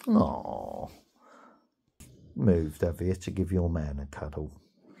 Aww. Moved over here to give your man a cuddle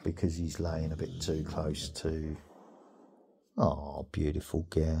because he's laying a bit too close to... Oh, beautiful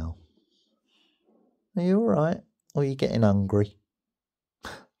girl. Are you alright? Or are you getting hungry?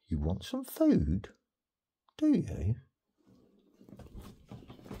 You want some food? Do you?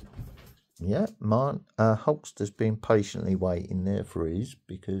 Yeah, Hulkster's been patiently waiting there for his,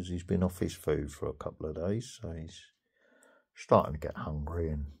 because he's been off his food for a couple of days, so he's starting to get hungry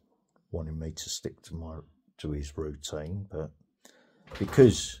and wanting me to stick to his routine. But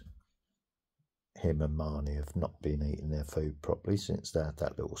because him and Marnie have not been eating their food properly since they had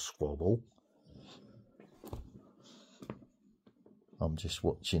that little squabble, I'm just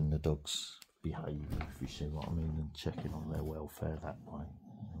watching the dogs behave, if you see what I mean, and checking on their welfare that way.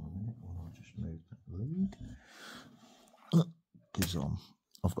 I'll just move that lead, because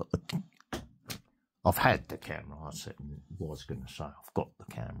I've had the camera. I was going to say I've got the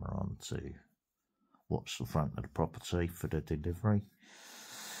camera on to watch the front of the property for the delivery,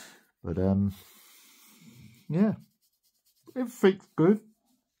 but yeah, everything's good.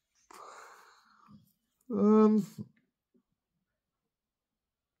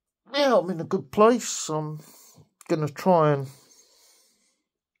 yeah, I'm in a good place. I'm going to try and...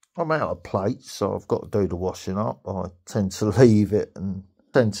 I'm out of plates, so I've got to do the washing up. I tend to leave it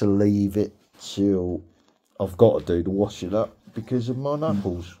till I've got to do the washing up because of my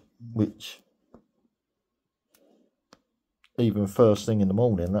knuckles, which even first thing in the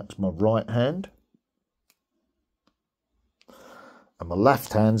morning, that's my right hand. And my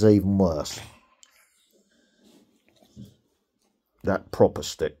left hand's even worse. That proper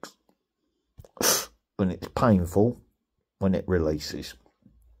sticks. When it's painful, when it releases.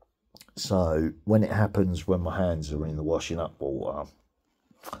 So when it happens when my hands are in the washing up water,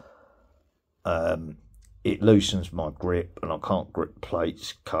 it loosens my grip and I can't grip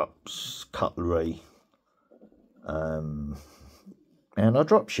plates, cups, cutlery, and I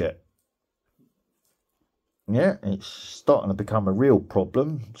drop shit. Yeah, it's starting to become a real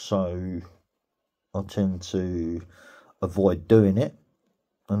problem, so I tend to avoid doing it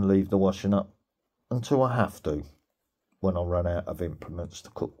and leave the washing up until I have to, when I run out of implements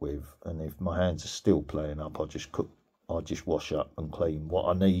to cook with. And if my hands are still playing up, I just wash up and clean what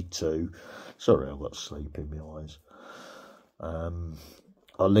I need to. Sorry, I've got sleep in my eyes.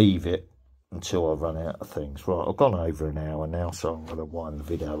 I leave it until I run out of things. Right, I've gone over an hour now, so I'm going to wind the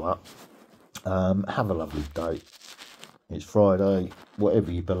video up. Have a lovely day. It's Friday.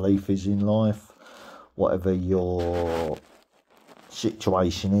 Whatever your belief is in life, whatever your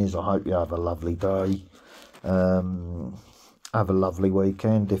situation is, I hope you have a lovely day. Have a lovely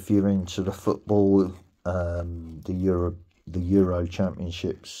weekend. If you're into the football, the Euro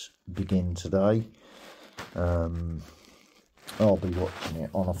Championships begin today. I'll be watching it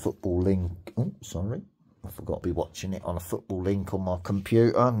on a football link. Oh, sorry, I forgot to be watching it on a football link on my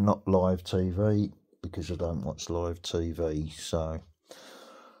computer, not live TV, because I don't watch live TV. So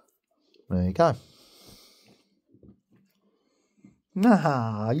there you go.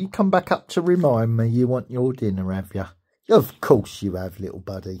 Nah, you come back up to remind me you want your dinner, have you? Of course you have, little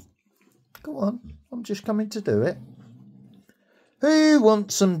buddy. Go on, I'm just coming to do it. Who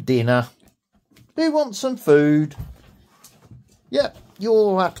wants some dinner? Who wants some food? Yep,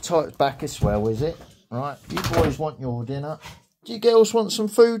 your appetite's back as well, is it? Right, you boys want your dinner. Do you girls want some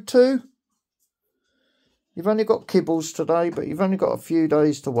food too? You've only got kibbles today, but you've only got a few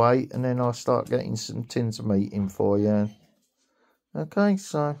days to wait, and then I'll start getting some tins of meat in for you. Okay,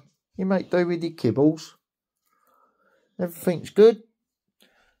 so you make do with your kibbles. Everything's good.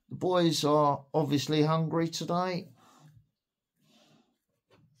 The boys are obviously hungry today.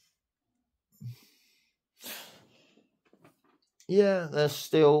 Yeah, they're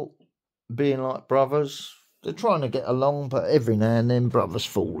still being like brothers. They're trying to get along, but every now and then brothers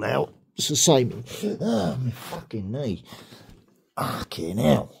fall out. It's the same. Oh, my fucking knee. Fucking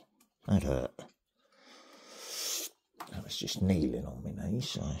hell. That hurt. I was just kneeling on my knee,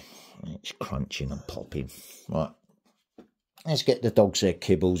 so it's crunching and popping. Right. Let's get the dogs their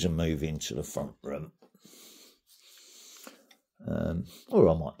kibbles and move into the front room. Or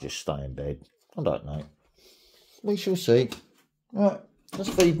I might just stay in bed. I don't know. We shall see. Right, let's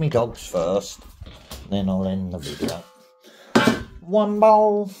feed me dogs first. Then I'll end the video. One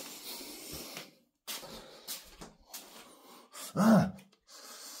bowl.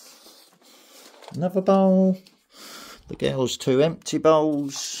 Another bowl. The girls' 2 empty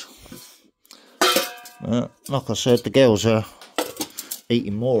bowls. Like I said, the girls are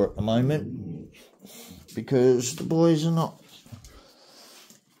eating more at the moment because the boys are not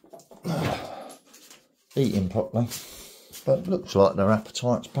eating properly. But it looks like their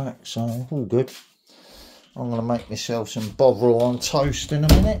appetite's back, so all good. I'm going to make myself some bovril on toast in a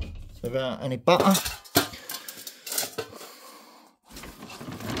minute without any butter.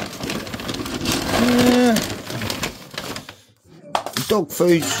 Yeah. Dog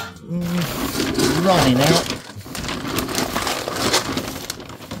food's running out,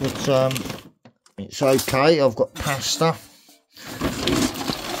 but it's okay. I've got pasta,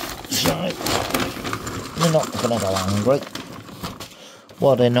 so they're not going to go hungry.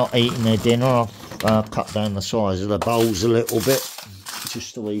 While they're not eating their dinner, I've cut down the size of the bowls a little bit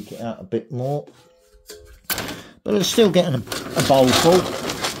just to eke it out a bit more, but they're still getting a bowl full.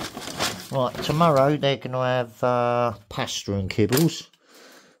 Right, tomorrow they're going to have pasta and kibbles,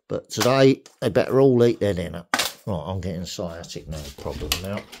 but today they better all eat their dinner. Right, I'm getting sciatic nerve problem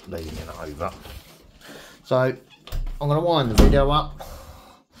now, leaving it over. So I'm going to wind the video up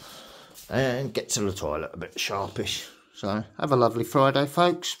and get to the toilet a bit sharpish. So have a lovely Friday,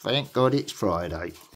 folks. Thank God it's Friday.